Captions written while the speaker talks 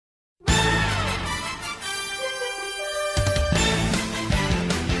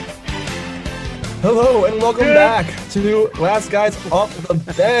Hello and welcome back to Last Guys Off the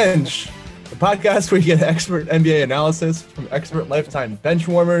Bench, the podcast where you get expert NBA analysis from expert lifetime bench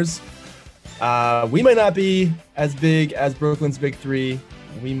warmers. We might not be as big as Brooklyn's Big Three.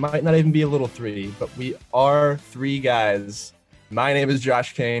 We might not even be a little three, but we are three guys. My name is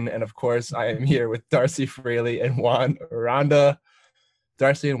Josh Kane, and of course, I am here with Darcy Fraley and Juan Aranda.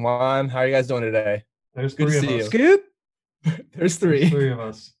 Darcy and Juan, how are you guys doing today? There's Good three to of see us. you. Scoop. There's three. There's three of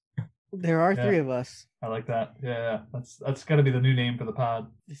us. There are Yeah. three of us. I like that. Yeah. That's got to be the new name for the pod.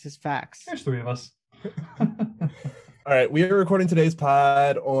 This is facts. There's three of us. All right, we are recording today's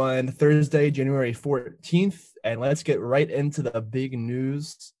pod on Thursday, January 14th, and let's get right into the big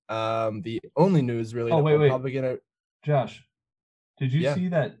news. The only news, really. Oh, that wait. we're probably gonna... Josh, did you see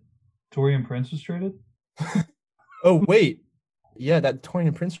that Torian Prince was traded? Oh, wait. Yeah, that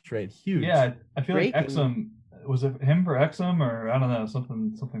Torian Prince trade, huge. Yeah, I feel like Breaking. Exum, was it him for Exum or I don't know,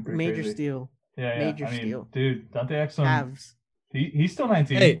 something pretty Major crazy. steal. Yeah. Major I mean, steal. dude, Dante Exum, Avs. he's still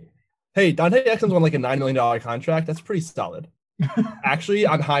 19. Hey, Dante Exum's on like a $9 million contract. That's pretty solid. Actually,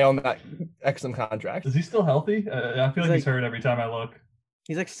 I'm high on that Exum contract. Is he still healthy? I feel like he's hurt every time I look.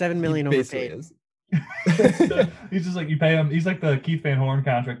 He's like $7 million He basically overpaid. is. He's just like, you pay him. He's like the Keith Van Horn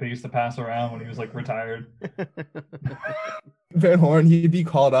contract they used to pass around when he was like retired. Van Horn, he'd be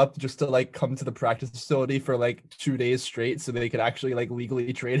called up just to like come to the practice facility for like 2 days straight so they could actually like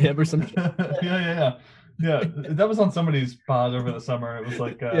legally trade him or some shit. Yeah. That was on somebody's pod over the summer. It was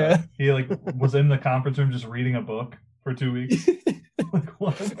like Yeah. he like was in the conference room just reading a book for 2 weeks. Like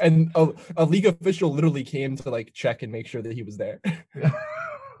what? And a league official literally came to like check and make sure that he was there. Yeah.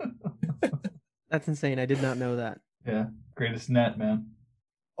 That's insane. I did not know that. Yeah, greatest net, man.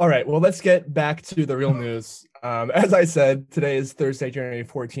 All right, well, let's get back to the real news. As I said, today is Thursday, January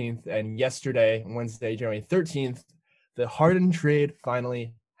 14th, and yesterday, Wednesday, January 13th, the Harden trade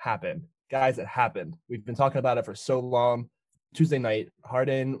finally happened. Guys, it happened. We've been talking about it for so long. Tuesday night,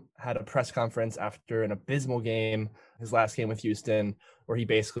 Harden had a press conference after an abysmal game, his last game with Houston, where he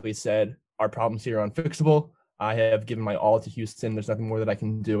basically said, our problems here are unfixable. I have given my all to Houston. There's nothing more that I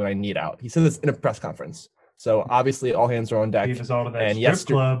can do, and I need out. He said this in a press conference. So obviously, all hands are on deck. Gave us all to that And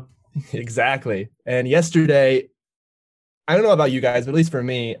strip club. Exactly. And yesterday, I don't know about you guys, but at least for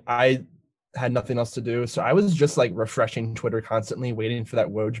me, I had nothing else to do. So I was just like refreshing Twitter constantly, waiting for that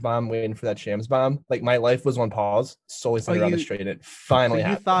Woj bomb, waiting for that Shams bomb. Like my life was on pause, solely centered around this trade. And it finally So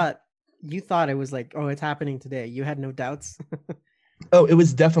happened. you thought it was like, oh, it's happening today. You had no doubts. Oh, it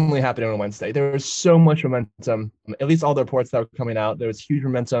was definitely happening on Wednesday. There was so much momentum. At least all the reports that were coming out, there was huge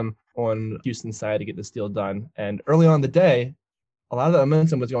momentum on Houston's side to get this deal done. And early on in the day, a lot of the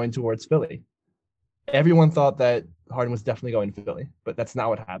momentum was going towards Philly. Everyone thought that Harden was definitely going to Philly, but that's not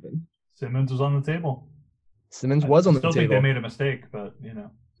what happened. Simmons was on the table. Simmons was on the still table. think they made a mistake, but you know.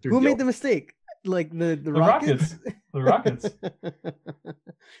 Through Who deal. made the mistake? Like the The Rockets? The Rockets.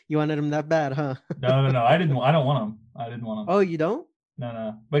 You wanted him that bad, huh? No. I don't want him. I didn't want him. Oh, you don't?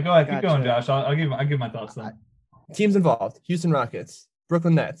 No. But go ahead, keep going, Gotcha. Josh. I'll give my thoughts then. Teams involved: Houston Rockets,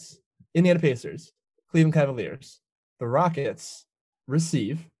 Brooklyn Nets, Indiana Pacers, Cleveland Cavaliers. The Rockets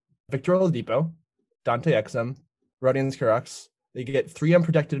receive Victor Oladipo, Dante Exum, Rodions Kurucs. They get 3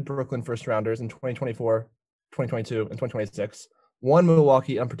 unprotected Brooklyn first rounders in 2024, 2022, and 2026. 1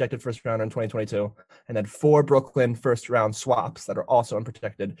 Milwaukee unprotected first rounder in 2022, and then 4 Brooklyn first round swaps that are also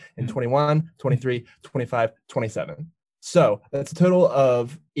unprotected in 21, 23, 25, 27. So that's a total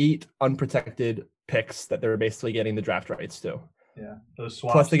of 8 unprotected picks that they're basically getting the draft rights to. Yeah, those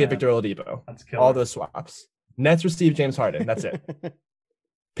swaps. Plus they get man. Victor Oladipo. That's killer. All those swaps. Nets receive James Harden. That's it.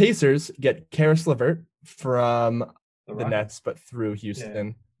 Pacers get Karis LeVert from the Rockets. Nets, but through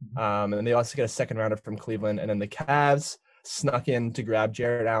Houston. And then they also get a second rounder from Cleveland. And then the Cavs snuck in to grab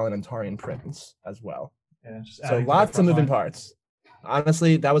Jared Allen and Taurean Prince as well. Yeah, just So adding to lots their of moving front line. parts.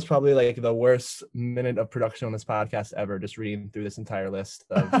 Honestly, that was probably like the worst minute of production on this podcast ever, just reading through this entire list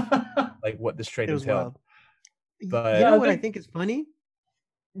of like what this trade It was entailed. wild. But- you Yeah, know I what I think- think is funny?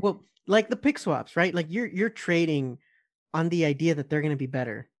 Well, like the pick swaps, right? Like you're trading on the idea that they're going to be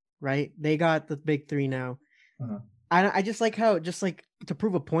better, right? They got the big 3 now. Uh-huh. I just like how, just like to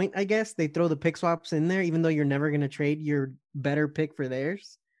prove a point, I guess they throw the pick swaps in there, even though you're never going to trade your better pick for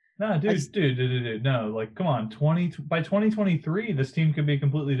theirs. No, dude, no. Like, come on, by 2023, this team could be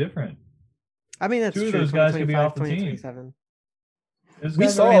completely different. I mean, that's Two of true. those guys could be 2025, off the team. 2027. Those We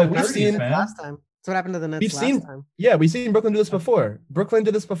guys saw- are in we've their 30s, seen- man. Last time. That's what happened to the Nets We've last seen- time. Yeah, we've seen Brooklyn do this before. Brooklyn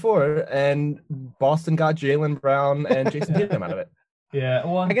did this before, and Boston got Jaylen Brown and Jason Tatum out of it. Yeah,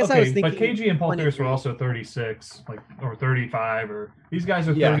 well, I guess I was but thinking KG and Paul Pierce were 23. also 36, like, or 35, or these guys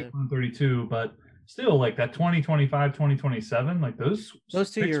are Yeah. 31, 32, but still, like that 2025, 2027, like those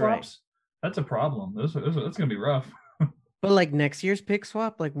Those two, pick you're right. swaps, That's a problem. That's gonna be rough. But like next year's pick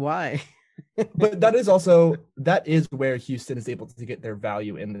swap, like why? But that is where Houston is able to get their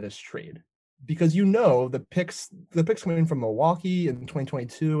value in this trade. Because the picks coming from Milwaukee in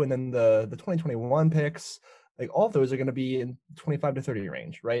 2022 and then the 2021 picks, like all of those are going to be in 25 to 30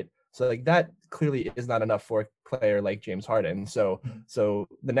 range, right? So like that clearly is not enough for a player like James Harden. So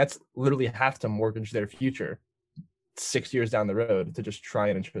the Nets literally have to mortgage their future 6 years down the road to just try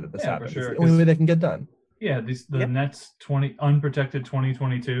and ensure that this happens. Sure, it's the only way they can get done. Yeah, the Nets unprotected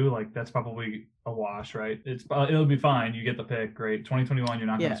 2022, like that's probably a wash, right? It'll be fine. You get the pick, great. 2021, you're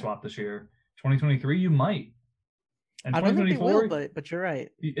not going to swap this year. 2023, you might. And I don't think they will, but you're right.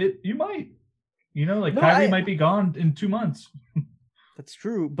 You might. Kyrie might be gone in 2 months. That's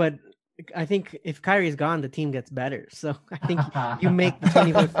true, but I think if Kyrie's gone, the team gets better. So I think you make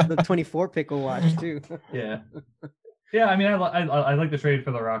the 24 pick a watch too. Yeah. I mean, I like the trade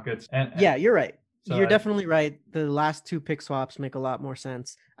for the Rockets. And yeah, you're right. So you're definitely right. The last 2 pick swaps make a lot more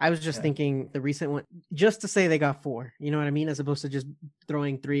sense. I was just thinking the recent one, just to say they got 4. You know what I mean? As opposed to just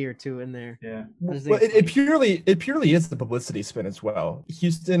throwing 3 or 2 in there. Yeah. Well, it purely is the publicity spin as well.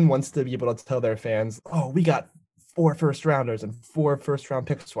 Houston wants to be able to tell their fans, "Oh, we got 4 first rounders and 4 first round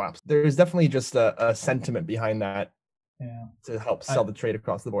pick swaps." There is definitely just a sentiment behind that. Yeah. To help sell the trade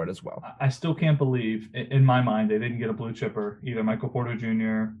across the board as well. I still can't believe, in my mind, they didn't get a blue chipper, either Michael Porter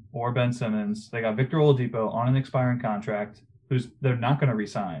Jr. or Ben Simmons. They got Victor Oladipo on an expiring contract, they're not going to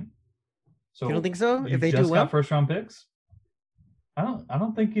re-sign. So you don't think so? If they just got first round picks, I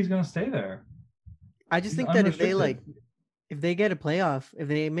don't think he's going to stay there. I just think that if they get a playoff, if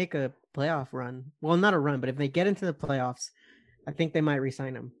they make a playoff run, well, not a run, but if they get into the playoffs, I think they might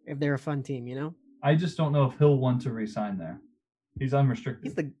re-sign him if they're a fun team, you know? I just don't know if he'll want to re-sign there. He's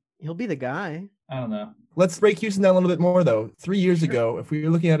unrestricted. He'll be the guy. I don't know. Let's break Houston down a little bit more, though. 3 years ago, if we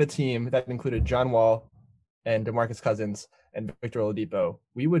were looking at a team that included John Wall and DeMarcus Cousins and Victor Oladipo,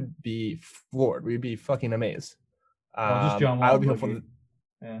 we would be floored. We'd be fucking amazed. Just John Wall. I would be hopeful.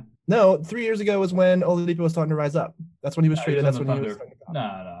 No, 3 years ago was when Oladipo was starting to rise up. That's when he was traded. That's when he was.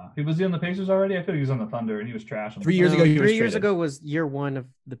 No. Was he on the Pacers already? I thought he was on the Thunder and he was trash. 3 years ago, 3 years ago was year 1 of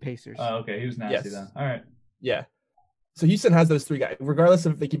the Pacers. Oh, okay. He was nasty then. All right. Yeah. So Houston has those 3 guys, regardless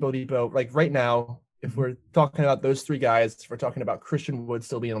of if they keep Oladipo. Like right now, if we're talking about those 3 guys, if we're talking about Christian Wood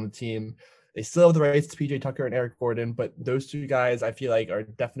still being on the team, they still have the rights to PJ Tucker and Eric Gordon, but those 2 guys I feel like are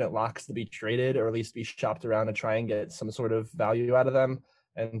definite locks to be traded or at least be shopped around to try and get some sort of value out of them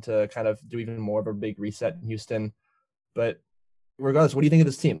and to kind of do even more of a big reset in Houston. But regardless, what do you think of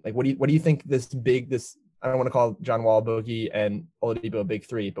this team? Like, what do you think this I don't want to call John Wall, Boogie, and Oladipo a big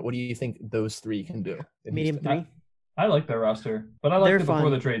 3, but what do you think those 3 can do? Medium Houston? 3. I like their roster, but I liked it before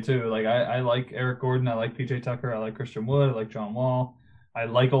the trade too. Like I like Eric Gordon, I like PJ Tucker, I like Christian Wood, I like John Wall, I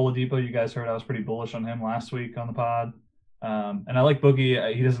like Oladipo. You guys heard I was pretty bullish on him last week on the pod, and I like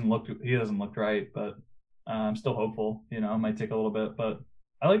Boogie. He doesn't look right, but I'm still hopeful. It might take a little bit, but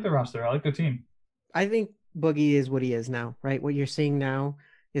I like the roster. I like the team. I think Boogie is what he is now, right? What you're seeing now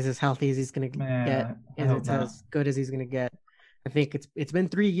is as healthy as he's going to get, and it's as good as he's going to get. I think it's been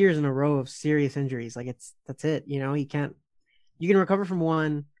 3 years in a row of serious injuries. Like that's it. You can recover from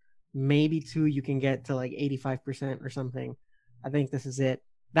 1, maybe 2. You can get to like 85% or something. I think this is it.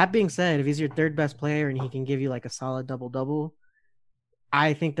 That being said, if he's your 3rd best player and he can give you like a solid double,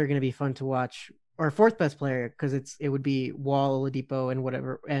 I think they're going to be fun to watch. Or 4th best player, because it would be Wall, Oladipo, and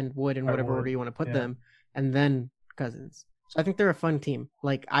Wood in whatever order you want to put them, and then Cousins. So I think they're a fun team.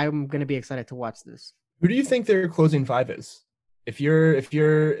 Like I'm going to be excited to watch this. Who do you think their closing 5 is? If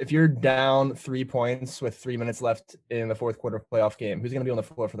you're down 3 points with 3 minutes left in the 4th quarter playoff game, who's going to be on the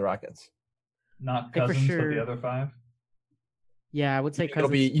floor for the Rockets? Not Cousins, but the other 5. Yeah, I would say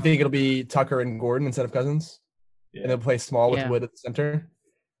Cousins. You think it'll be Tucker and Gordon instead of Cousins? Yeah. And they'll play small with Wood at the center?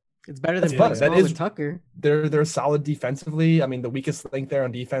 It's better than playing small with Tucker. They're solid defensively. I mean, the weakest link there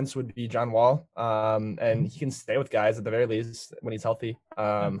on defense would be John Wall, and he can stay with guys at the very least when he's healthy.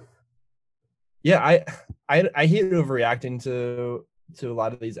 Yeah, I hate overreacting to a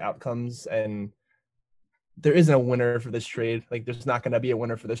lot of these outcomes, and there isn't a winner for this trade. Like, there's not going to be a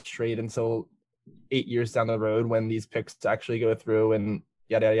winner for this trade until 8 years down the road when these picks actually go through and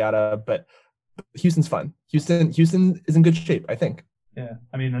yada yada yada. But Houston's fun. Houston is in good shape, I think. Yeah,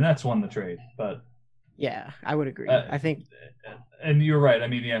 I mean, the Nets won the trade, but yeah, I would agree. I think, and you're right. I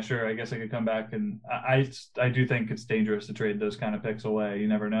mean, yeah, sure. I guess I could come back, and I do think it's dangerous to trade those kind of picks away. You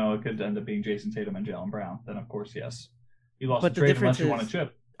never know; it could end up being Jason Tatum and Jaylen Brown. Then, of course, yes, you lost the trade unless you want a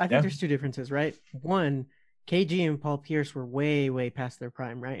chip. I think there's 2 differences, right? One, KG and Paul Pierce were way past their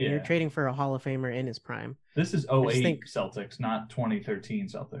prime, right? And you're trading for a Hall of Famer in his prime. This is 08 Celtics, not 2013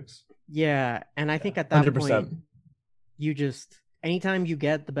 Celtics. Yeah, and I think at that 100%. point, you just anytime you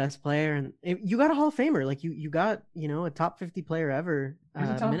get the best player, and you got a Hall of Famer, like you got a top 50 player ever. He's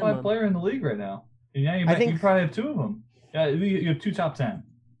a top 5 player in the league right now. And yeah, you probably have 2 of them. Yeah, you have 2 top 10.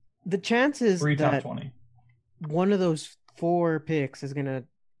 The chances 3 top 20. One of those 4 picks is gonna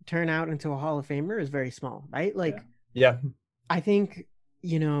turn out into a Hall of Famer is very small, right? Like, yeah. I think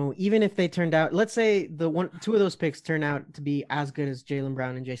even if they turned out, let's say 2 of those picks turn out to be as good as Jaylen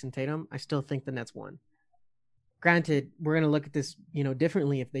Brown and Jayson Tatum, I still think the Nets won. Granted, we're gonna look at this,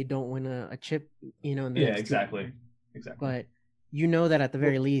 differently if they don't win a chip, in the exactly. But that at the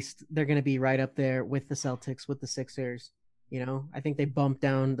very least they're gonna be right up there with the Celtics, with the Sixers. I think they bumped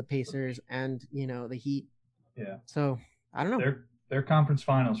down the Pacers and the Heat. Yeah. So I don't know. They're conference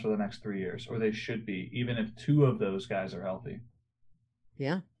finals for the next 3 years, or they should be, even if 2 of those guys are healthy.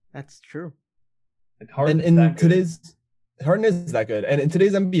 Yeah, that's true. Harden is that good. And in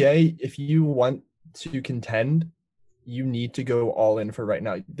today's NBA, if you want to contend, you need to go all in for right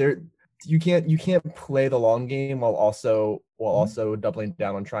now. You can't play the long game while also doubling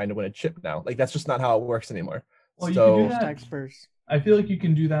down on trying to win a chip now. Like, that's just not how it works anymore. Well, you can do that. I feel like you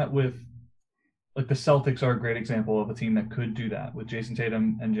can do that with, like, the Celtics are a great example of a team that could do that with Jayson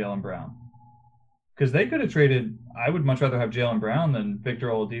Tatum and Jaylen Brown. Because they could have traded. I would much rather have Jaylen Brown than Victor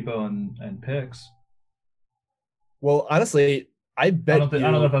Oladipo and picks. Well, honestly, I bet I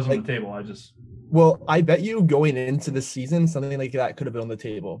don't know if that's on the table. I bet you going into the season, something like that could have been on the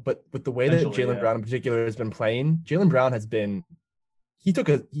table. But with the way that Jaylen Brown in particular has been playing, Jaylen Brown has been. He took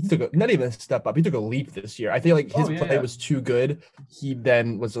a not even a step up. He took a leap this year. I feel like his play was too good. He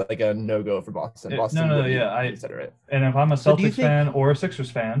then was like a no-go for Boston. Consider it. And if I'm a Celtics fan or a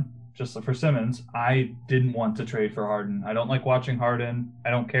Sixers fan, just for Simmons, I didn't want to trade for Harden. I don't like watching Harden. I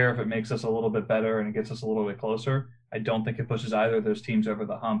don't care if it makes us a little bit better and it gets us a little bit closer. I don't think it pushes either of those teams over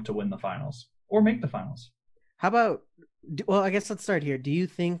the hump to win the finals or make the finals. How about? Well, I guess let's start here. Do you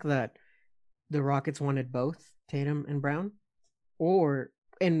think that the Rockets wanted both Tatum and Brown? Or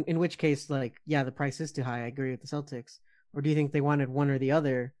in which case, the price is too high. I agree with the Celtics. Or do you think they wanted one or the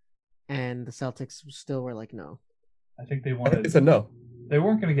other, and the Celtics still were like, no? I think they wanted. I said no. They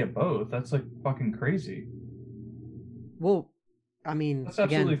weren't going to get both. That's like fucking crazy. Well, I mean, that's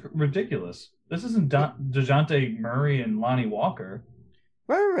absolutely ridiculous. This isn't DeJounte Murray and Lonnie Walker.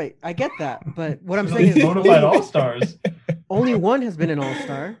 Right. I get that, but what I'm saying is bona fide all-stars. Only one has been an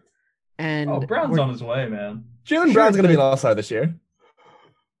all-star, and Brown's on his way, man. Jaylen Brown's going to be an all-star this year.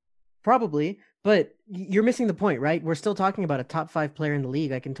 Probably, but you're missing the point, right? We're still talking about a top 5 player in the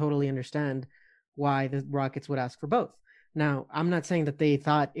league. I can totally understand why the Rockets would ask for both. Now, I'm not saying that they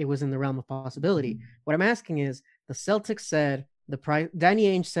thought it was in the realm of possibility. What I'm asking is, the Celtics said the price. Danny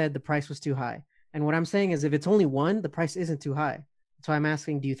Ainge said the price was too high. And what I'm saying is, if it's only one, the price isn't too high. So I'm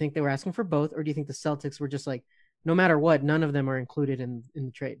asking, do you think they were asking for both, or do you think the Celtics were just like, no matter what, none of them are included in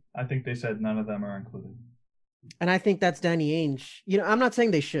the trade? I think they said none of them are included. And I think that's Danny Ainge. I'm not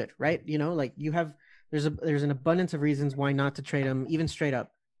saying they should, right? There's an abundance of reasons why not to trade them, even straight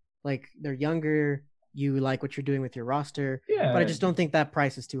up. Like, they're younger. You like what you're doing with your roster. Yeah. But I just don't think that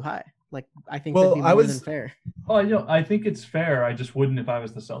price is too high. Like, I think that'd be more than fair. Oh, I think it's fair. I just wouldn't if I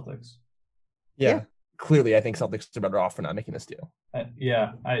was the Celtics. Yeah. Clearly, I think Celtics are better off for not making this deal.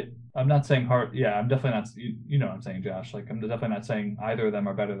 I'm not saying Harden. Yeah, I'm definitely not. You know what I'm saying, Josh. Like, I'm definitely not saying either of them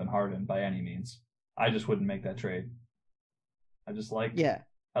are better than Harden by any means. I just wouldn't make that trade. I just like. Yeah.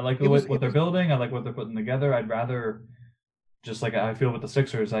 I like what they're building. I like what they're putting together. I'd rather, just like I feel with the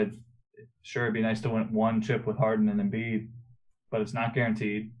Sixers, it'd be nice to win one chip with Harden and Embiid, but it's not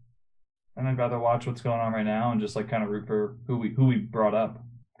guaranteed. And I'd rather watch what's going on right now and just like kind of root for who we brought up.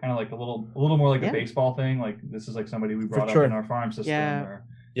 Kind of like a little more like a baseball thing. Like, this is like somebody we brought up in our farm system.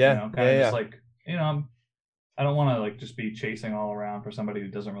 Just like, I don't want to like just be chasing all around for somebody who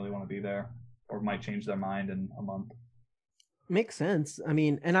doesn't really want to be there or might change their mind in a month. Makes sense. I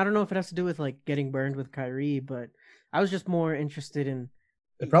mean, and I don't know if it has to do with like getting burned with Kyrie, but I was just more interested in.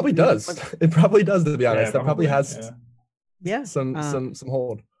 It probably does. It probably does, to be honest. That probably has some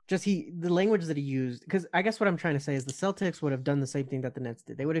hold. Just the language that he used, because I guess what I'm trying to say is the Celtics would have done the same thing that the Nets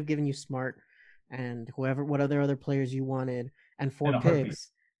did. They would have given you Smart and what other players you wanted and 4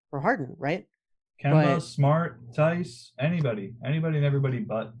 picks for Harden, right? Kemba, Smart, Tice, anybody and everybody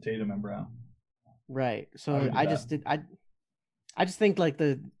but Tatum and Brown. Right. So I just think like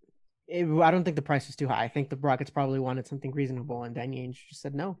I don't think the price is too high. I think the Rockets probably wanted something reasonable, and Danny Ainge just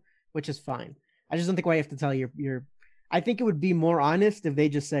said no, which is fine. I just don't think why you have to tell your. I think it would be more honest if they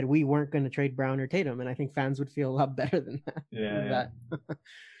just said we weren't going to trade Brown or Tatum, and I think fans would feel a lot better than that. Yeah.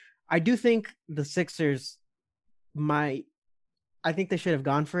 I do think the Sixers might. I think they should have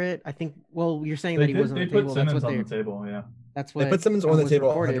gone for it. I think. Well, you're saying that he was on the table. They put Simmons on the table. Yeah. That's what they put Simmons on the table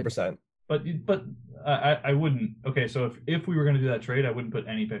reported. 100%. But I wouldn't. Okay, so if we were going to do that trade, I wouldn't put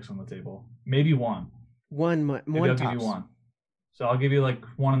any picks on the table. Maybe one. Maybe I'll give you one. So I'll give you like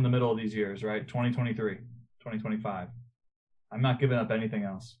one in the middle of these years, right? 2023, 2025. I'm not giving up anything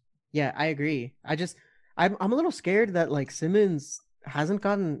else. Yeah, I agree. I'm a little scared that like Simmons hasn't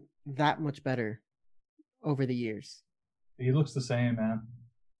gotten that much better over the years. He looks the same, man.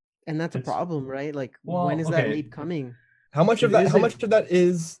 And that's a problem, right? Like, when is that leap coming? How much of that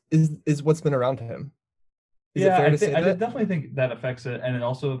is what's been around him? Is it fair to say that? I definitely think that affects it, and it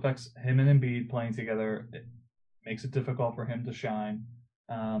also affects him and Embiid playing together. It makes it difficult for him to shine.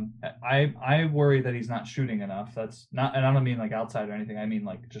 I worry that he's not shooting enough. That's not, and I don't mean like outside or anything. I mean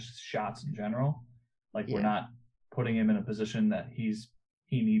like just shots in general. Like we're not putting him in a position that he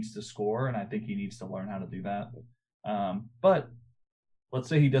needs to score, and I think he needs to learn how to do that. But let's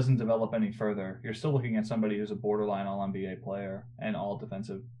say he doesn't develop any further. You're still looking at somebody who's a borderline All-NBA player and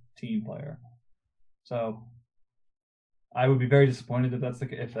all-defensive team player. So I would be very disappointed if that's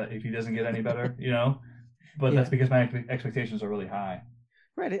if he doesn't get any better, you know. But that's because my expectations are really high.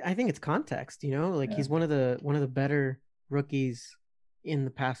 Right. I think it's context, you know. Like he's one of the better rookies in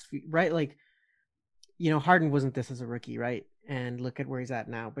the past few, right? Like, you know, Harden wasn't this as a rookie, right? And look at where he's at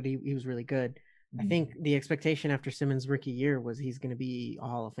now. But he was really good. I think the expectation after Simmons' rookie year was he's going to be a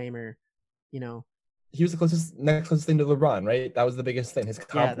Hall of Famer, you know. He was the next closest thing to LeBron, right? That was the biggest thing. His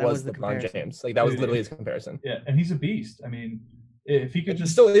comp was LeBron James. Like that was literally his comparison. Yeah, and he's a beast. I mean, if he could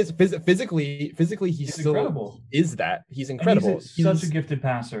just still is physically, he's still incredible. Is that he's incredible? He's such a gifted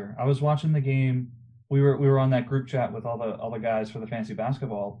passer. I was watching the game. We were on that group chat with all the guys for the fantasy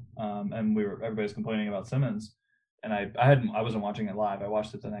basketball, and everybody's complaining about Simmons, and I wasn't watching it live. I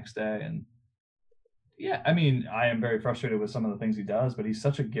watched it the next day, and yeah, I mean, I am very frustrated with some of the things he does, but he's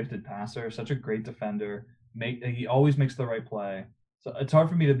such a gifted passer, such a great defender. He always makes the right play. So it's hard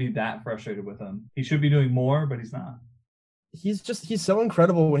for me to be that frustrated with him. He should be doing more, but he's not. He's so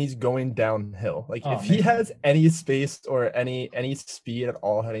incredible when he's going downhill. Like if he has any space or any speed at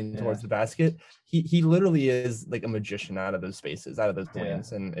all heading towards the basket, he literally is like a magician out of those spaces, out of those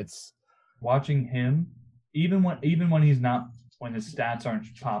lanes. And it's watching him, even when he's not, when his stats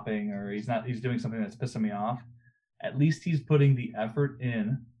aren't popping or he's doing something that's pissing me off, at least he's putting the effort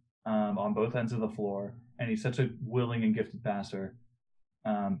in on both ends of the floor, and he's such a willing and gifted passer.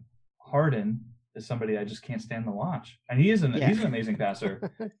 Harden is somebody I just can't stand to watch, and he's an amazing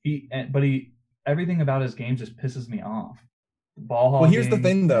passer. Everything about his game just pisses me off. Ball hogging. Well, here's the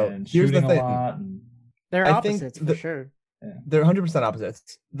thing, though. Here's the thing. They're opposites for sure. Yeah. They're 100%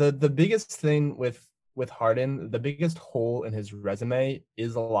 opposites. The biggest thing with Harden, the biggest hole in his resume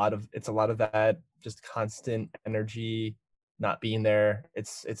is a lot of that just constant energy not being there.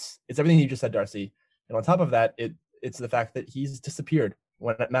 It's everything you just said, Darcy. And on top of that, it's the fact that he's disappeared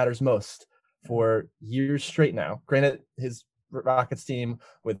when it matters most for years straight now. Granted, his Rockets team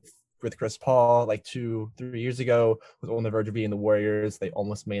with Chris Paul, like 2-3 years ago, was on the verge of beating the Warriors. They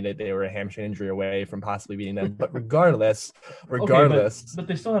almost made it. They were a hamstring injury away from possibly beating them. But regardless, but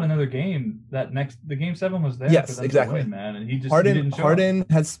they still had another game. The game 7 was there. Yes, exactly, win, man. And he just Harden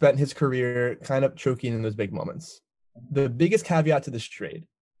has spent his career kind of choking in those big moments. The biggest caveat to this trade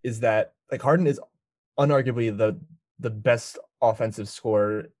is that like Harden is unarguably the best offensive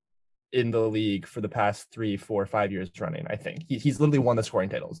scorer in the league for the past 3, 4, 5 years running. I think he's literally won the scoring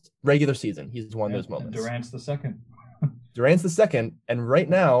titles. Regular season, he's won those moments. Durant's the second. Durant's the second, and right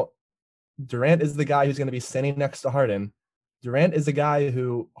now, Durant is the guy who's going to be standing next to Harden. Durant is a guy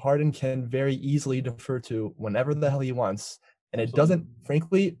who Harden can very easily defer to whenever the hell he wants, and it doesn't.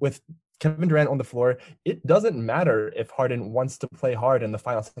 Frankly, with Kevin Durant on the floor, it doesn't matter if Harden wants to play hard in the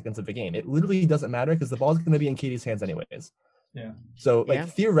final seconds of the game. It literally doesn't matter because the ball's going to be in KD's hands anyways. Yeah. So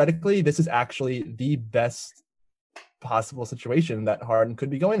theoretically, this is actually the best possible situation that Harden could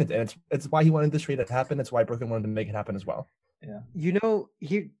be going into, and it's why he wanted this trade to happen. It's why Brooklyn wanted to make it happen as well. Yeah. You know,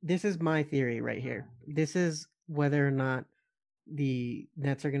 this is my theory right here. This is whether or not the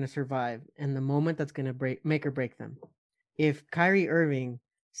Nets are going to survive, and the moment that's going to make or break them. If Kyrie Irving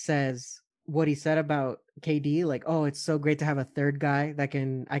says what he said about KD, like, "Oh, it's so great to have a third guy that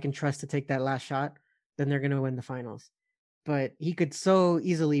I can trust to take that last shot," then they're going to win the finals. But he could so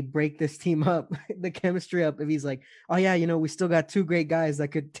easily break this team up, the chemistry up, if he's like, "Oh yeah, you know, we still got 2 great guys that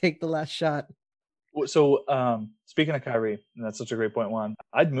could take the last shot." So speaking of Kyrie, and that's such a great point, Juan,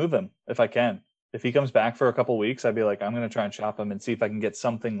 I'd move him if I can. If he comes back for a couple of weeks, I'd be like, I'm going to try and shop him and see if I can get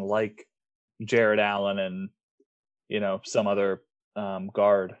something like Jared Allen and, you know, some other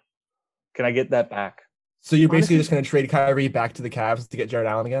guard. Can I get that back? So you're basically just going to trade Kyrie back to the Cavs to get Jared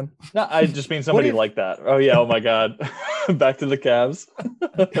Allen again? No, I just mean somebody like that. Oh yeah, oh my God. Back to the Cavs.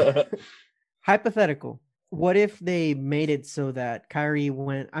 Hypothetical. What if they made it so that Kyrie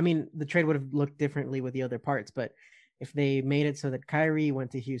went? I mean, the trade would have looked differently with the other parts, but if they made it so that Kyrie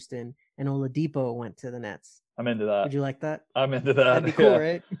went to Houston and Oladipo went to the Nets, I'm into that. Would you like that? I'm into that. That'd be cool,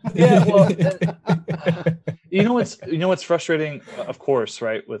 right? Yeah. Well, you know what's frustrating, of course,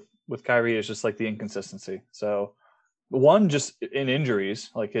 right? With Kyrie is just like the inconsistency. So, one, just in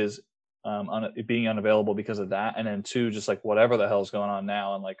injuries, like his being unavailable because of that, and then two, just like whatever the hell's going on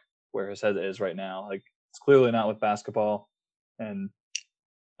now, and like where his head is right now, like it's clearly not with basketball. And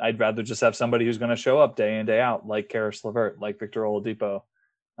I'd rather just have somebody who's going to show up day in, day out, like Caris LeVert, like Victor Oladipo.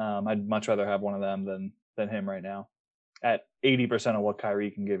 I'd much rather have one of them than him right now at 80% of what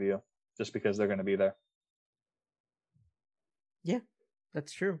Kyrie can give you, just because they're going to be there. Yeah,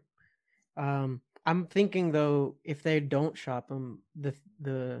 that's true. I'm thinking though, if they don't shop him,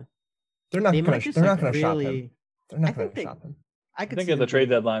 they're not going to shop him. They're not going to shop him. I think at the trade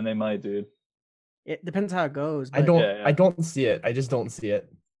deadline they might, dude. It depends how it goes. But I don't see it. I just don't see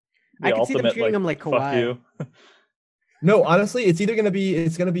it. I can see them treating him like Kawhi. Fuck you. No, honestly, it's going to be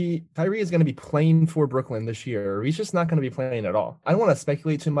Kyrie is going to be playing for Brooklyn this year, or he's just not going to be playing at all. I don't want to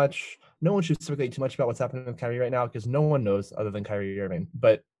speculate too much. No one should speculate too much about what's happening with Kyrie right now, because no one knows other than Kyrie Irving.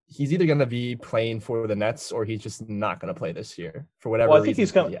 But he's either going to be playing for the Nets, or he's just not going to play this year for whatever reason.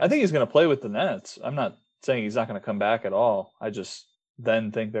 I think he's going to play with the Nets. I'm not saying he's not going to come back at all. I just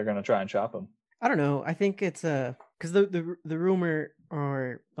then think they're going to try and shop him. I don't know. I think it's because the rumor,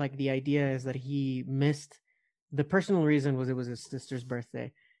 or like the idea, is that he missed. The personal reason was it was his sister's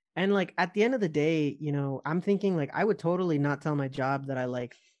birthday. And like at the end of the day, I'm thinking like I would totally not tell my job that I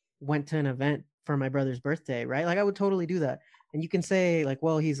like went to an event for my brother's birthday, right? Like I would totally do that. And you can say like,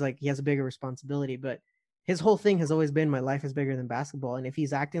 well, he has a bigger responsibility, but his whole thing has always been my life is bigger than basketball. And if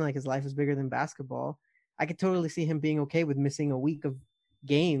he's acting like his life is bigger than basketball, I could totally see him being okay with missing a week of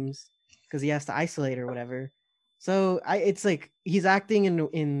games because he has to isolate or whatever. So it's like he's acting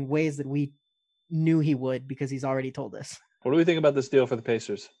in ways that we knew he would, because he's already told us. What do we think about this deal for the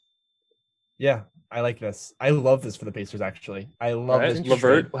Pacers? Yeah, I like this. I love this for the Pacers, actually. I love this.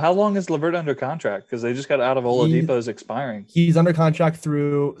 LeVert. How long is LeVert under contract? Because they just got out of Oladipo's expiring. He's under contract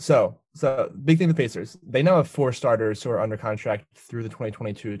through so big thing with the Pacers. They now have 4 starters who are under contract through the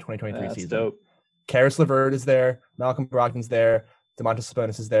 2022-2023 season. Dope. Caris LeVert is there, Malcolm Brogdon's there, Domantas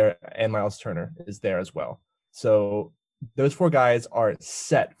Sabonis is there, and Miles Turner is there as well. So those 4 guys are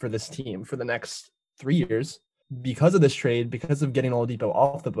set for this team for the next 3 years. Because of this trade, because of getting Oladipo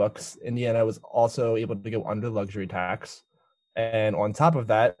off the books, Indiana was also able to go under luxury tax. And on top of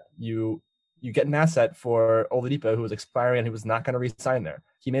that, you get an asset for Oladipo, who was expiring and who was not going to re-sign there.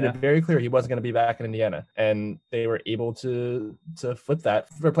 He made it very clear he wasn't going to be back in Indiana. And they were able to flip that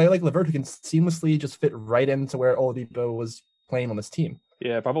for a player like LeVert, who can seamlessly just fit right into where Oladipo was playing on this team.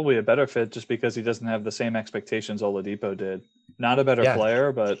 Yeah, probably a better fit just because he doesn't have the same expectations Oladipo did. Not a better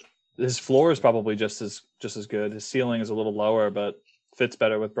player, but his floor is probably just as good. His ceiling is a little lower, but fits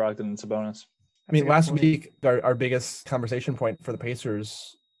better with Brogdon and Sabonis. I mean, last week, our biggest conversation point for the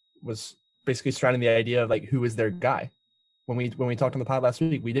Pacers was basically surrounding the idea of like, who is their guy? When we talked on the pod last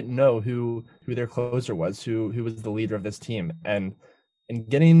week, we didn't know who their closer was, who was the leader of this team. And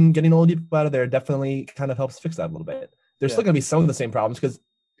getting Oladipo out of there definitely kind of helps fix that a little bit. There's still going to be some of the same problems because,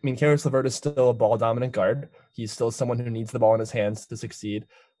 I mean, Caris LeVert is still a ball-dominant guard. He's still someone who needs the ball in his hands to succeed,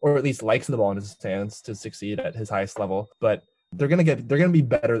 or at least likes the ball in his hands to succeed at his highest level. But they're going to be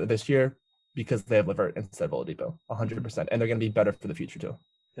better this year because they have LeVert instead of Oladipo, 100%, and they're going to be better for the future too.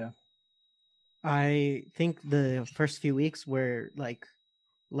 Yeah, I think the first few weeks where like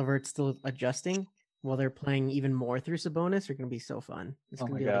LeVert's still adjusting while they're playing even more through Sabonis are going to be so fun. It's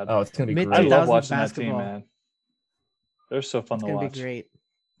going to be God. It's going to be great. I love watching basketball. That team, man. They're so fun to watch. It's going to be great.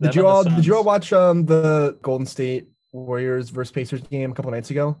 Did you all watch the Golden State Warriors versus Pacers game a couple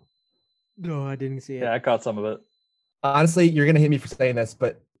nights ago? No, I didn't see it. Yeah, I caught some of it. Honestly, you're gonna hate me for saying this,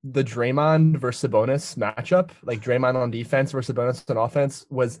 but the Draymond versus Sabonis matchup, like Draymond on defense versus Sabonis on offense,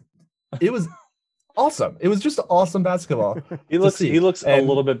 was awesome. It was just awesome basketball. He looks a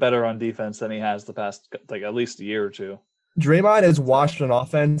little bit better on defense than he has the past like at least a year or two. Draymond is washed on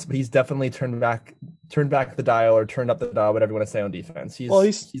offense, but he's definitely turned back the dial, or turned up the dial, whatever you want to say, on defense.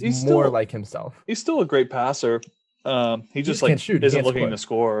 He's more like himself. He's still a great passer. He just like isn't looking to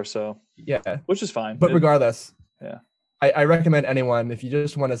score, so which is fine. But regardless, I recommend anyone, if you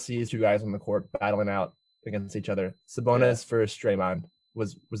just want to see 2 guys on the court battling out against each other, Sabonis versus Draymond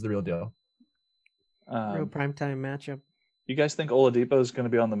was the real deal. Real primetime matchup. You guys think Oladipo is going to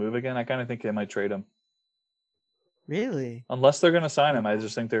be on the move again? I kind of think they might trade him. Really? Unless they're going to sign him, I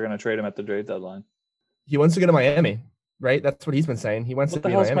just think they're going to trade him at the trade deadline. He wants to go to Miami, right? That's what he's been saying. He wants to be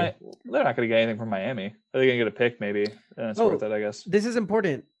in Miami. They're not going to get anything from Miami. They're going to get a pick maybe, and it's worth it, I guess. This is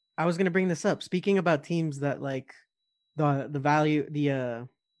important. I was going to bring this up. Speaking about teams that like the value, the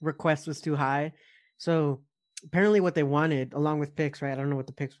request was too high. So apparently what they wanted, along with picks, right? I don't know what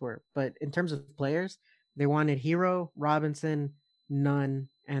the picks were, but in terms of players, they wanted Hero, Robinson, Nunn,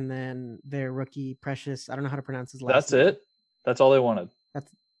 and then their rookie Precious. I don't know how to pronounce his last name. That's it? That's all they wanted?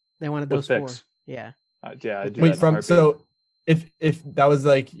 They wanted those picks. 4. Yeah. Yeah. Wait, so if that was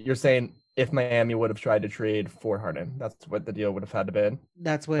like, you're saying if Miami would have tried to trade for Harden, that's what the deal would have had to be.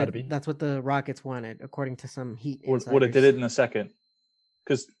 That's what the Rockets wanted, according to some Heat insiders. Would have did it in a second.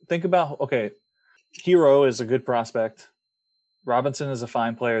 Because think about, okay, Hero is a good prospect. Robinson is a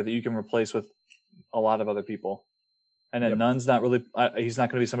fine player that you can replace with a lot of other people. And then Nunn's not really, he's not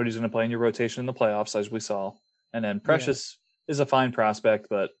going to be somebody who's going to play in your rotation in the playoffs, as we saw. And then Precious is a fine prospect,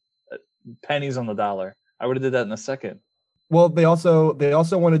 but pennies on the dollar. I would have did that in a second. Well, they also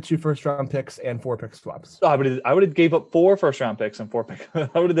wanted 2 first-round picks and 4 pick swaps. Oh, I would have gave up 4 first-round picks and 4 picks. I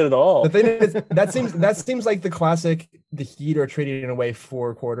would have did it all. The thing is, that seems like the classic. The Heat are trading away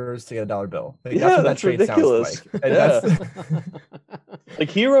 4 quarters to get a dollar bill. Like, that's ridiculous. Sounds like. That's, like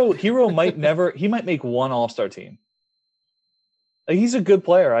Hero might make one All-Star team. Like, he's a good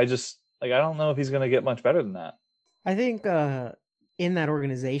player. I don't know if he's going to get much better than that. I think in that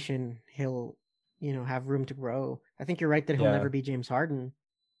organization he'll have room to grow. I think you're right that he'll never be James Harden.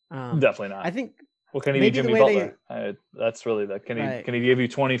 Definitely not. I think. Well, can he be Jimmy Butler? That's really that. Can he give you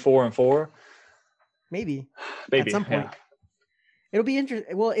 24 and 4? Maybe at some point. It'll be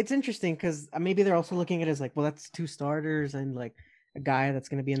interesting. Well, it's interesting because maybe they're also looking at it as like, well, that's 2 starters and like a guy that's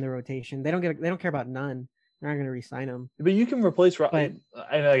going to be in the rotation. They don't care about Nunn. They're not going to re-sign him. But you can replace.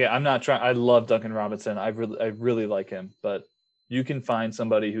 I'm not trying. I love Duncan Robinson. I really like him. But you can find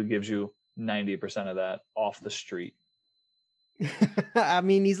somebody who gives you 90% of that off the street. I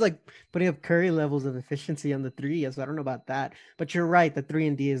mean, he's like putting up Curry levels of efficiency on the 3, so I don't know about that. But you're right, the 3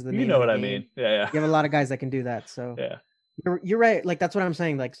 and D is the name. You know what I mean? Yeah. You have a lot of guys that can do that. So yeah, you're right. Like that's what I'm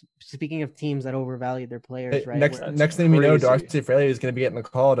saying. Like speaking of teams that overvalue their players, right? Next thing we know, Darcy Fraley is going to be getting the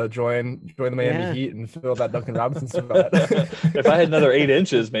call to join the Miami Heat and fill that Duncan Robinson spot. If I had another 8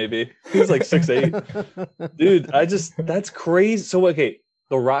 inches, maybe he's like 6'8". Dude, that's crazy. So okay.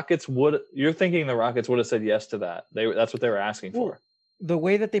 You're thinking the Rockets would have said yes to that. That's what they were asking for. The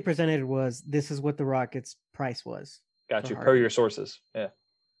way that they presented it was, this is what the Rockets price was. Got you. Per your sources. Yeah.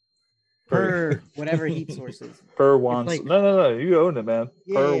 Per whatever Heat sources. Per Juan's. No. You own it, man.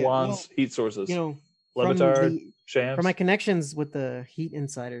 Per Juan's Heat sources. Levitard, Shams. From my connections with the Heat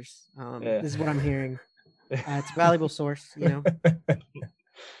insiders, this is what I'm hearing. It's a valuable source,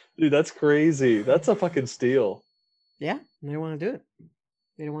 Dude, that's crazy. That's a fucking steal. Yeah, they want to do it.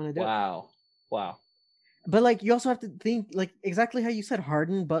 They don't want to do it. Wow. But like, you also have to think like exactly how you said,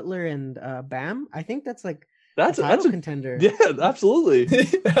 Harden, Butler, and Bam. I think that's like that's a contender. Yeah, absolutely.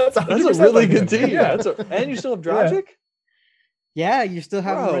 that's a really good team. Yeah, and you still have Dragic. Yeah, you still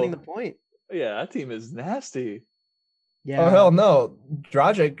have him running the point. Yeah, that team is nasty. Yeah. Oh hell no,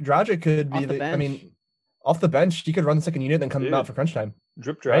 Dragic could be off the bench. He could run the second unit, then come out for crunch time.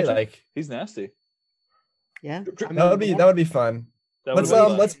 Drip Dragic, right? He's nasty. Yeah, that would be fun.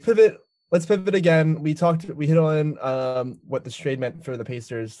 Let's pivot. Let's pivot again. We hit on what the trade meant for the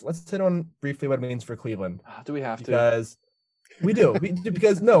Pacers. Let's hit on briefly what it means for Cleveland. Do we have to? Because we do.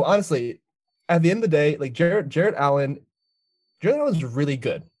 Because no, honestly, at the end of the day, like Jarrett Allen is really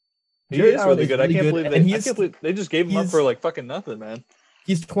good. He is really good. I can't believe they just gave him up for like fucking nothing, man.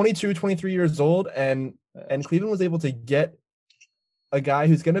 He's 22, 23 years old, and Cleveland was able to get a guy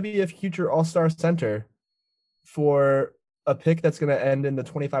who's going to be a future All-Star center for a pick that's going to end in the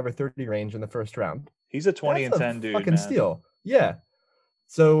 25 or 30 range in the first round. He's a 20 and 10 dude. Fucking steal. Yeah.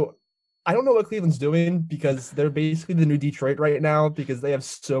 So I don't know what Cleveland's doing because they're basically the new Detroit right now because they have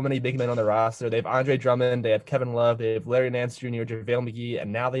so many big men on the roster. They have Andre Drummond, they have Kevin Love, they have Larry Nance Jr., JaVale McGee,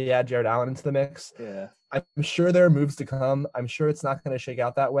 and now they add Jarrett Allen into the mix. Yeah. I'm sure there are moves to come. I'm sure it's not going to shake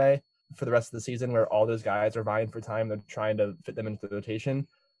out that way for the rest of the season where all those guys are vying for time. They're trying to fit them into the rotation.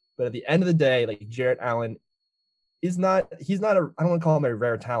 But at the end of the day, like Jarrett Allen he's not I don't want to call him a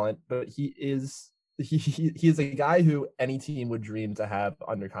rare talent, but he is a guy who any team would dream to have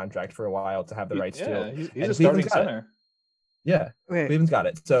under contract for a while to have the rights to. He's a starting center. Yeah, Cleveland's got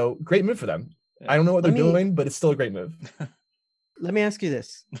it. So great move for them. Yeah. I don't know what they're doing, but it's still a great move. Let me ask you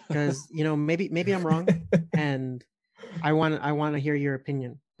this, because maybe I'm wrong, and I want to hear your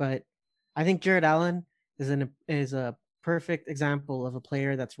opinion. But I think Jarrett Allen is a perfect example of a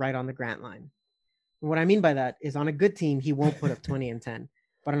player that's right on the Grant line. What I mean by that is on a good team, he won't put up 20 and 10.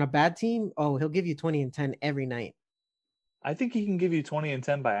 But on a bad team, he'll give you 20 and 10 every night. I think he can give you 20 and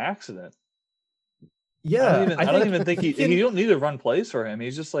 10 by accident. Yeah. I don't even think you don't need to run plays for him.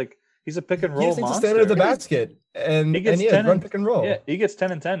 He's just like, he's a pick and roll monster. He stand under the basket and he gets 10 run pick and roll. Yeah, he gets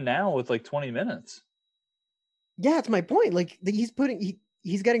 10 and 10 now with like 20 minutes. Yeah, that's my point. Like he's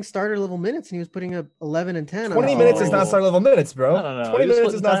getting starter level minutes, and he was putting up 11 and 10. 20 minutes is not starter level minutes, bro. No. 20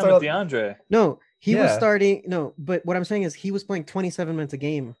 minutes is not starter level. DeAndre. No, he was starting. No, but what I'm saying is he was playing 27 minutes a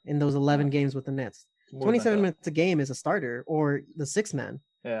game in those 11 games with the Nets. 27 minutes a game is a starter or the 6th man.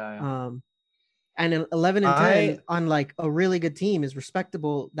 Yeah. And an 11 and 10 on like a really good team is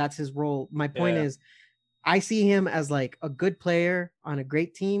respectable. That's his role. My point is, I see him as like a good player on a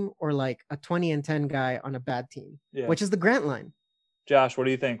great team or like a 20 and 10 guy on a bad team, which is the Grant line. Josh, what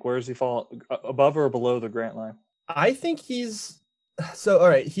do you think? Where does he fall? Above or below the Grant line? I think he's so all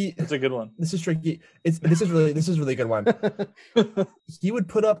right. It's a good one. This is tricky. This is really good one. He would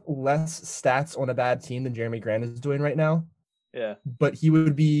put up less stats on a bad team than Jeremy Grant is doing right now. Yeah. But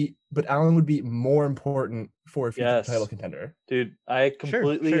Allen would be more important for a future title contender. Dude, I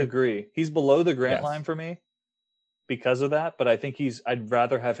completely agree. He's below the Grant line for me because of that, but I think I'd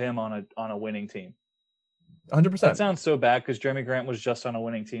rather have him on a winning team. 100%. That sounds so bad because Jeremy Grant was just on a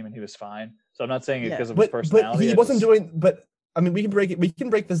winning team and he was fine. So I'm not saying it because of his personality. But he wasn't doing. But I mean, we can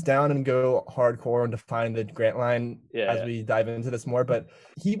break this down and go hardcore and define the Grant line as we dive into this more. But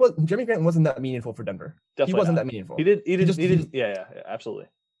Jeremy Grant wasn't that meaningful for Denver. Definitely he wasn't that meaningful. He did. Yeah, absolutely.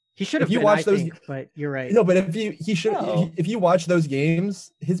 He should have. If you watch those, but you're right. No, but if you watch those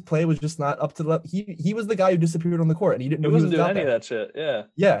games, his play was just not up to the level. He was the guy who disappeared on the court, and he didn't know he wasn't doing any of that shit. Yeah.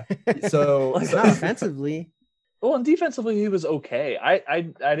 Yeah. So, not offensively. Well, and defensively, he was okay. I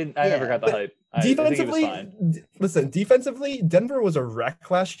never got the hype. Defensively, Denver was a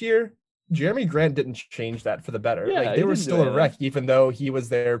wreck last year. Jeremy Grant didn't change that for the better. Yeah, they were still a wreck, even though he was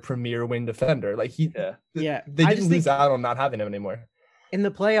their premier wing defender. They didn't lose out on not having him anymore. In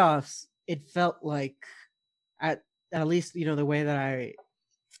the playoffs, it felt like at least, the way that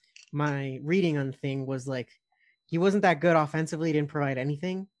my reading on the thing was like, he wasn't that good offensively. He didn't provide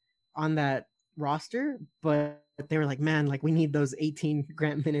anything on that roster, but they were like, man, like we need those 18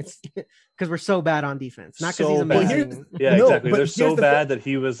 Grant minutes because we're so bad on defense. Not because he's amazing. Exactly. They're so bad that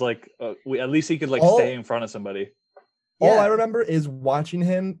he was like, at least he could stay in front of somebody. All I remember is watching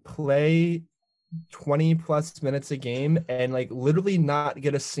him play 20 plus minutes a game and like literally not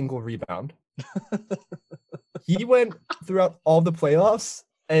get a single rebound. He went throughout all the playoffs,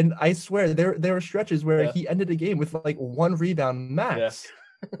 and I swear there were stretches where he ended a game with like 1 rebound max.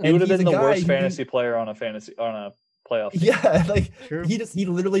 He would have been the worst fantasy player on a playoff team. Yeah, like he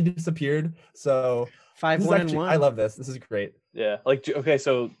literally disappeared. So 5-1-1. I love this. This is great. Yeah, like okay,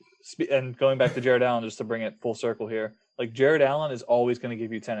 so and going back to Jared Allen, just to bring it full circle here, like Jared Allen is always going to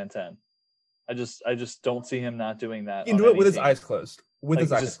give you 10 and 10. I just don't see him not doing that. He can do it with his eyes closed.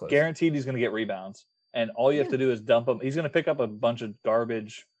 Guaranteed, he's going to get rebounds, and all you have to do is dump him. He's going to pick up a bunch of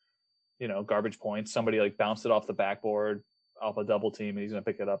garbage points. Somebody like bounced it off the backboard, off a double team, and he's going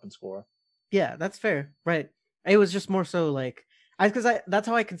to pick it up and score. Yeah, that's fair. Right. It was just more so like that's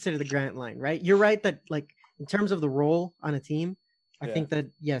how I consider the Grant line, right? You're right that like in terms of the role on a team, I think that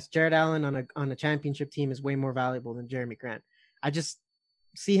yes, Jared Allen on a championship team is way more valuable than Jeremy Grant. I just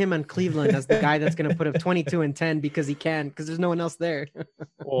see him on Cleveland as the guy that's going to put up 22 and 10 because there's no one else there.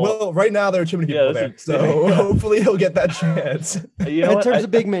 Well, right now there are too many people there, so hopefully he'll get that chance. In terms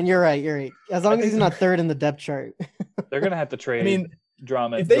of big men, you're right. As long as he's not third in the depth chart. They're going to have to trade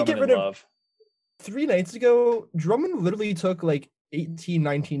Drummond. If they get rid of 3 nights ago, Drummond literally took like 18,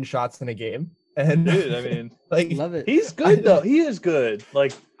 19 shots in a game. And dude, I mean, like, love it. He's good though. He is good.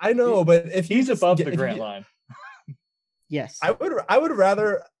 Like I know, but if he's above the Grant line. Yes. I would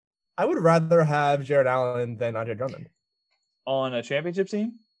rather have Jared Allen than Andre Drummond. On a championship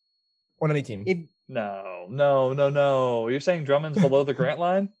team? On any team. No. You're saying Drummond's below the Grant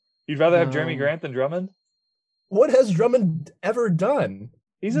line? You'd rather have Jeremy Grant than Drummond? What has Drummond ever done?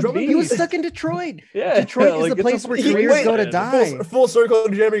 He's a beast. He was stuck in Detroit. Yeah, Detroit is the place where careers go to die. Full circle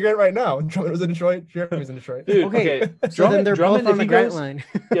to Jeremy Grant right now. Drummond was in Detroit. Jeremy was in Detroit. Dude, okay. So then they're both on the Grant line.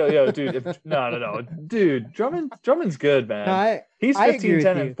 Yo, dude. No. Dude, Drummond's good, man. No, he's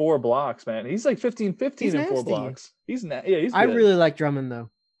 15-10 and 4 blocks, man. He's like 15-15 and 4 blocks. He's good. I really like Drummond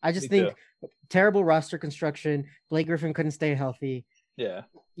though. I just think terrible roster construction. Blake Griffin couldn't stay healthy. Yeah.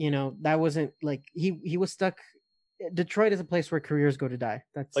 That wasn't like he was stuck. Detroit is a place where careers go to die.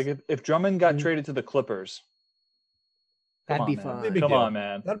 That's like if Drummond got traded to the Clippers. That'd be fun. Come on,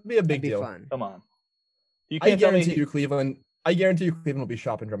 man. That'd be a big deal. Fun. Come on. I guarantee you, Cleveland. I guarantee you Cleveland will be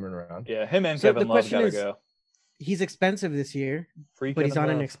shopping Drummond around. Yeah, him and Kevin Love gotta go. He's expensive this year, but he's on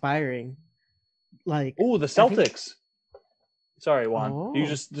an expiring. Like, oh, the Celtics. Sorry, Juan. Oh. You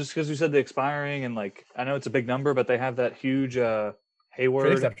just because you said the expiring and like I know it's a big number, but they have that huge Hayward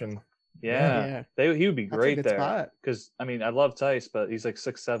trade exception. Yeah. He would be great there. Because I mean, I love Tice, but he's like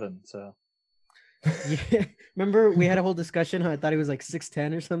 6'7", so. Yeah. Remember we had a whole discussion how I thought he was like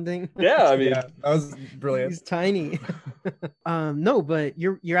 6'10" or something. Yeah, I mean that was brilliant. He's tiny. No, but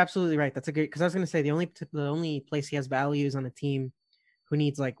you're absolutely right. That's a great because I was gonna say the only place he has value is on a team who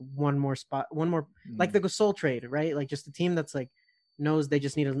needs like one more like the Gasol trade, right? Like just a team that's like knows they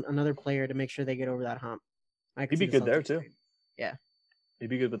just need another player to make sure they get over that hump. He'd be good there too. Trade. Yeah. He'd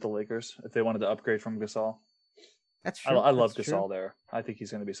be good with the Lakers if they wanted to upgrade from Gasol. That's true. I love Gasol there. I think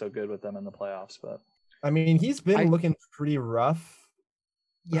he's going to be so good with them in the playoffs. But I mean, he's been looking pretty rough.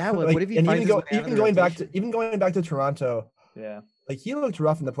 Yeah, like, what if he even going back to Toronto? Yeah, like he looked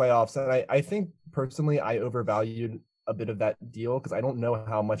rough in the playoffs, and I think personally I overvalued a bit of that deal because I don't know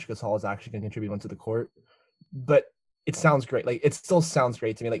how much Gasol is actually going to contribute onto the court. But it sounds great. Like it still sounds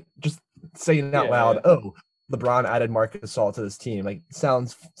great to me. Like just saying it out loud. Yeah. Oh, LeBron added Marc Gasol to this team. Like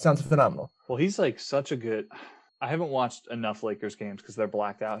sounds phenomenal. Well, he's like such a good. I haven't watched enough Lakers games because they're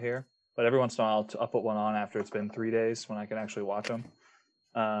blacked out here. But every once in a while, I'll put one on after it's been 3 days when I can actually watch them.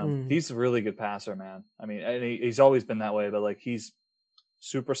 He's a really good passer, man. I mean, and he's always been that way, but like he's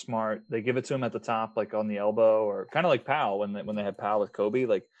super smart. They give it to him at the top, like on the elbow, or kind of like Powell when they had Powell with Kobe.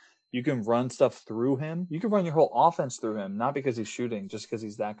 Like you can run stuff through him. You can run your whole offense through him, not because he's shooting, just because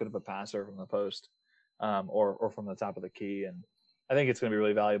he's that good of a passer from the post, or from the top of the key. And I think it's going to be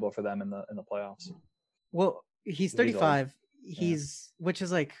really valuable for them in the playoffs. Well. He's 35. Which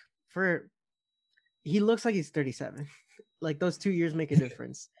is like he looks like he's 37. Like those 2 years make a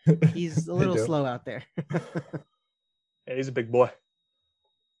difference. He's a little slow out there. Yeah, he's a big boy.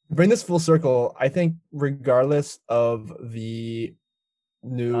 Bring this full circle. I think regardless of the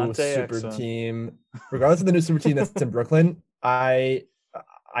new super team that's in Brooklyn, I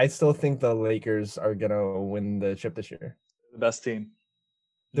still think the Lakers are gonna win the chip this year. The best team.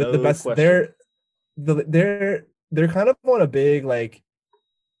 The best. Question. They're kind of on a big like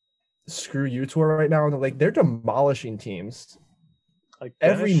screw you tour right now, and they're demolishing teams like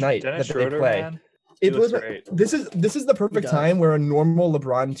every night Dennis that Schroeder, they play. Man, it was great. This is the perfect time where a normal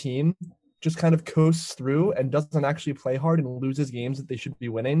LeBron team just kind of coasts through and doesn't actually play hard and loses games that they should be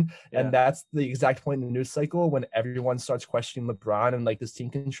winning. Yeah. And that's the exact point in the news cycle when everyone starts questioning LeBron and like this team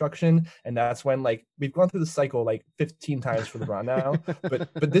construction. And that's when like we've gone through the cycle like 15 times for LeBron now.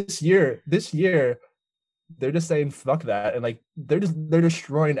 but this year they're just saying fuck that, and like they're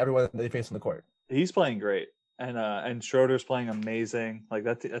destroying everyone that they face on the court. He's playing great, and Schroeder's playing amazing. Like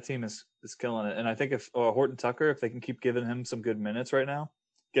that team is killing it. And I think if Horton Tucker, if they can keep giving him some good minutes right now,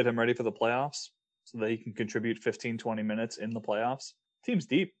 get him ready for the playoffs, so that he can contribute 15-20 minutes in the playoffs. Team's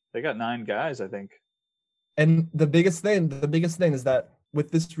deep. They got 9 guys, I think. And the biggest thing is that with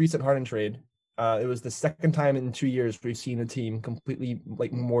this recent Harden trade. It was the second time in 2 years we've seen a team completely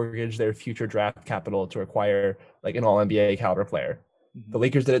like mortgage their future draft capital to acquire like an all-NBA caliber player. Mm-hmm. The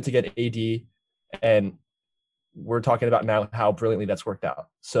Lakers did it to get AD, and we're talking about now how brilliantly that's worked out.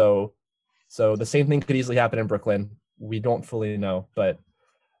 So the same thing could easily happen in Brooklyn. We don't fully know, but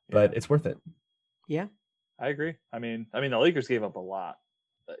it's worth it. Yeah, I agree. I mean, the Lakers gave up a lot.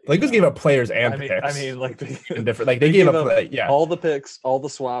 Lakers gave up players and picks. I mean, like different. Like they gave up all the picks, all the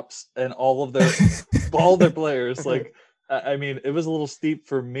swaps, and all of their all their players. Like, I mean, it was a little steep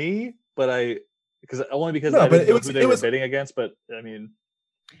for me, but I didn't know who they were bidding against. But I mean,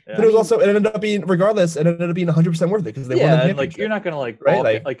 yeah. But it ended up being 100% worth it because they won the championship. Like you're not gonna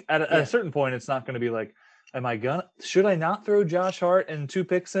right? Like at a certain point, it's not gonna be like, should I not throw Josh Hart and 2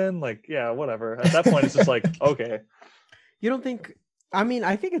 picks in? Like, yeah, whatever. At that point, it's just like, okay. You don't think? I mean,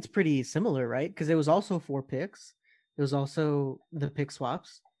 I think it's pretty similar, right? Because it was also 4 picks. It was also the pick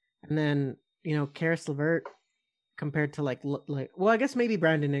swaps. And then, Karis LeVert compared to well, I guess maybe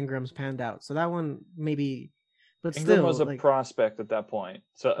Brandon Ingram's panned out. So that one maybe, but Ingram still. was a prospect at that point.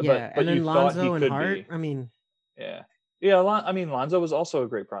 So, yeah, but and then Lonzo and Hart, be. I mean. Yeah. Yeah, Lonzo was also a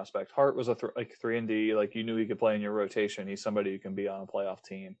great prospect. Hart was a 3-and-D. Like, you knew he could play in your rotation. He's somebody who can be on a playoff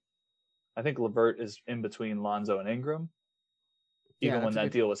team. I think LeVert is in between Lonzo and Ingram. Even when that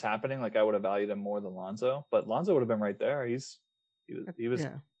deal was happening, like I would have valued him more than Lonzo, but Lonzo would have been right there. He was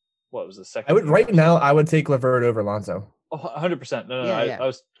what was the second? I would take LeVert over Lonzo. Oh, 100%. No. I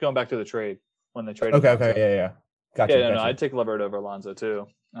was going back to the trade when they traded. Okay, Lonzo. yeah. Gotcha. No, I'd take LeVert over Lonzo too.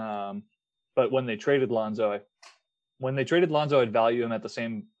 But when they traded Lonzo, I'd value him at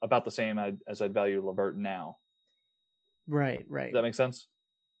about the same as I'd value LeVert now. Right. Does that make sense?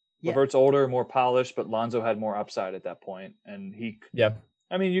 Yeah. LeVert's older, more polished, but Lonzo had more upside at that point, and Yeah.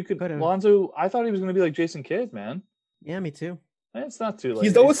 I mean, you could Could've. Lonzo. I thought he was going to be like Jason Kidd, man. Yeah, me too. It's not too late.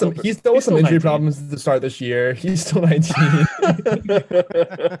 He's dealt with some injury problems at the start this year. He's still 19.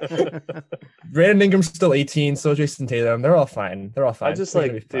 Brandon Ingram's still 18. So Jason Tatum. They're all fine. I just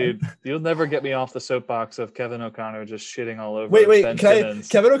dude, you'll never get me off the soapbox of Kevin O'Connor just shitting all over. Wait, Ben Simmons.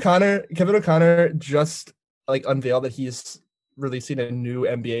 Kevin O'Connor just unveiled that he's releasing a new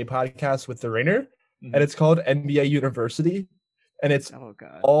NBA podcast with the Ringer, and it's called NBA University. And it's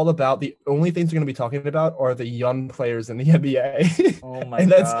all about the only things they're going to be talking about are the young players in the NBA. Oh my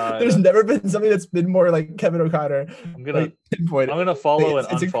god! There's never been something that's been more like Kevin O'Connor. I'm gonna follow and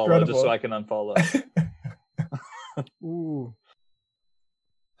unfollow incredible. Just so I can unfollow. Ooh.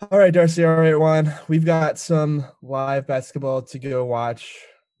 All right, Darcy. All right, Juan. We've got some live basketball to go watch.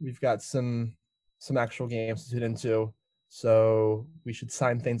 We've got some actual games to tune into. So we should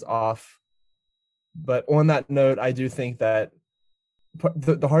sign things off. But on that note, I do think that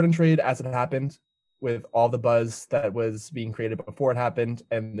the Harden trade as it happened, with all the buzz that was being created before it happened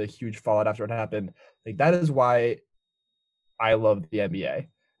and the huge fallout after it happened, like that is why I love the NBA.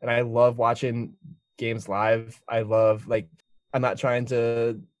 And I love watching games live. I love, I'm not trying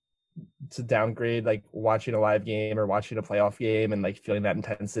to downgrade watching a live game or watching a playoff game and feeling that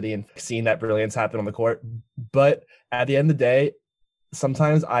intensity and seeing that brilliance happen on the court. But at the end of the day,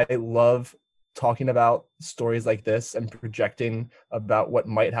 sometimes I love talking about stories like this and projecting about what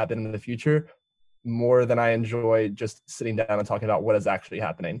might happen in the future more than I enjoy just sitting down and talking about what is actually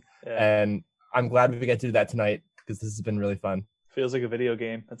happening. Yeah. And I'm glad we get to do that tonight because this has been really fun. Feels like a video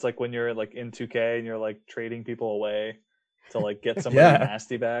game. It's like when you're in 2K and you're trading people away to get somebody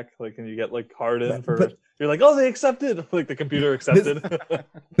nasty back, and you get Harden you're like, oh, they accepted, the computer accepted.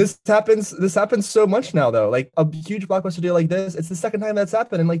 This happens so much now though. A huge blockbuster deal like this, it's the second time that's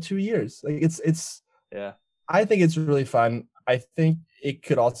happened in 2 years. It's I think it's really fun. I think it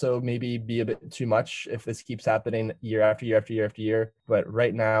could also maybe be a bit too much if this keeps happening year after year after year after year. But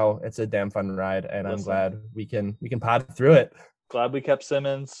right now it's a damn fun ride, and I'm glad we can pod through it. Glad we kept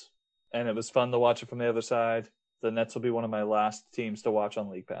Simmons, and it was fun to watch it from the other side. The Nets will be one of my last teams to watch on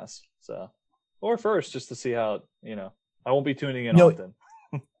League Pass. Or first, just to see how, I won't be tuning in often.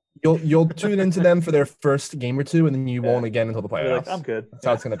 You'll tune into them for their first game or two, and then you won't again until the playoffs. I'm good. That's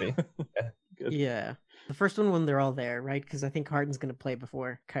how it's going to be. Good. Yeah. The first one when they're all there, right? Because I think Harden's going to play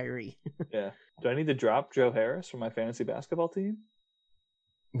before Kyrie. Yeah. Do I need to drop Joe Harris for my fantasy basketball team?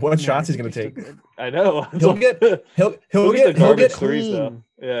 What shots he's going to take? I know. He'll get threes though.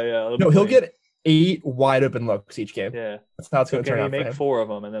 Yeah. No, he'll get 8 wide open looks each game. Yeah, that's how it's going to turn out. Can he make 4 of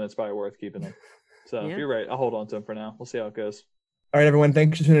them, and then it's probably worth keeping them. So you're right. I'll hold on to him for now. We'll see how it goes. All right, everyone.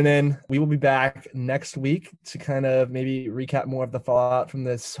 Thanks for tuning in. We will be back next week to kind of maybe recap more of the fallout from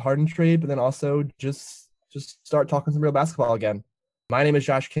this Harden trade, but then also just start talking some real basketball again. My name is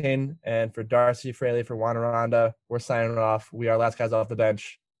Josh Kane, and for Darcy Fraley, for Juan Aranda, we're signing off. We are Last Guys Off the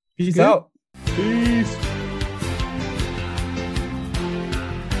Bench. Peace out. Peace.